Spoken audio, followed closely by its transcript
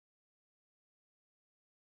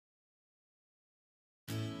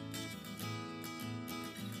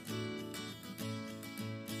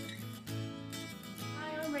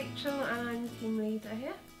Rachel and I'm the team leader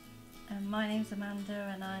here. My name's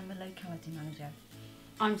Amanda and I'm a locality manager.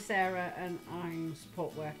 I'm Sarah and I'm a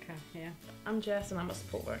support worker here. I'm Jess and I'm a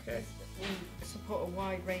support worker. We support a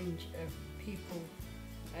wide range of people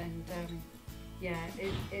and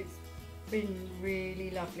it's been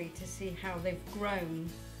really lovely to see how they've grown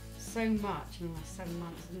so much in the last 7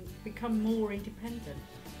 months and become more independent.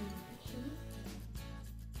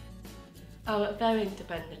 I'm very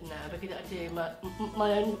independent now because I do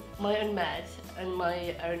my own meds and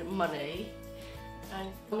my own money, and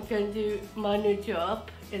I'm going to do my new job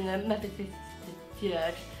in the Methodist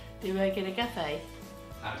Church, the regular cafe.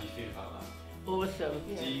 How do you feel about that? Awesome.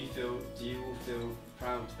 Yeah. Do you all feel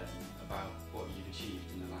proud then about what you've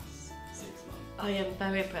achieved in the last 6 months? I am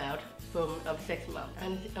very proud of 6 months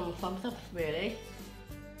and thumbs up really.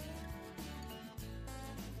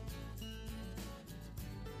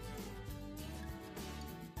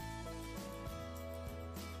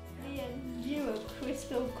 You are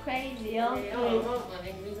crystal crazy, aren't you? aren't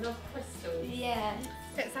we? We love crystals. Yeah.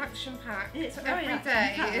 It's action-packed It's every very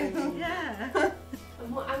day. action-packed, yeah.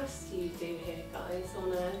 And what else do you do here, guys,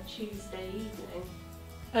 on a Tuesday evening?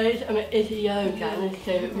 It's yoga and it's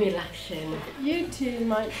so relaxing. You two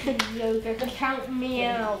might do yoga. Count me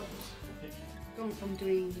out. Gone from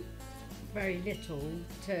doing very little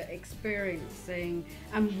to experiencing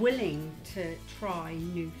and willing to try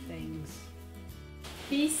new things.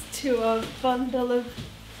 These two are a bundle of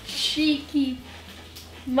cheeky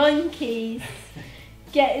monkeys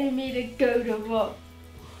getting me to go to rock.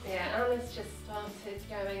 Yeah, Anna's just started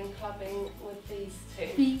going clubbing with these two.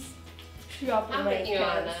 These Haven't you,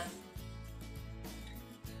 Anna?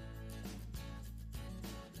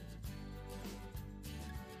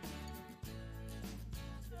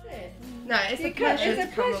 troublemakers. No, it's a pleasure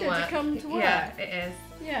It's a pleasure to come to work. Yeah, it is.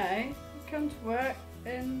 Yeah, you come to work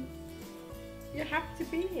and you have to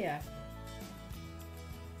be here.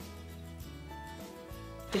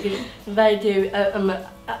 Because they do an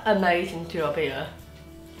amazing job here.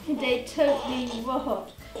 They totally rock.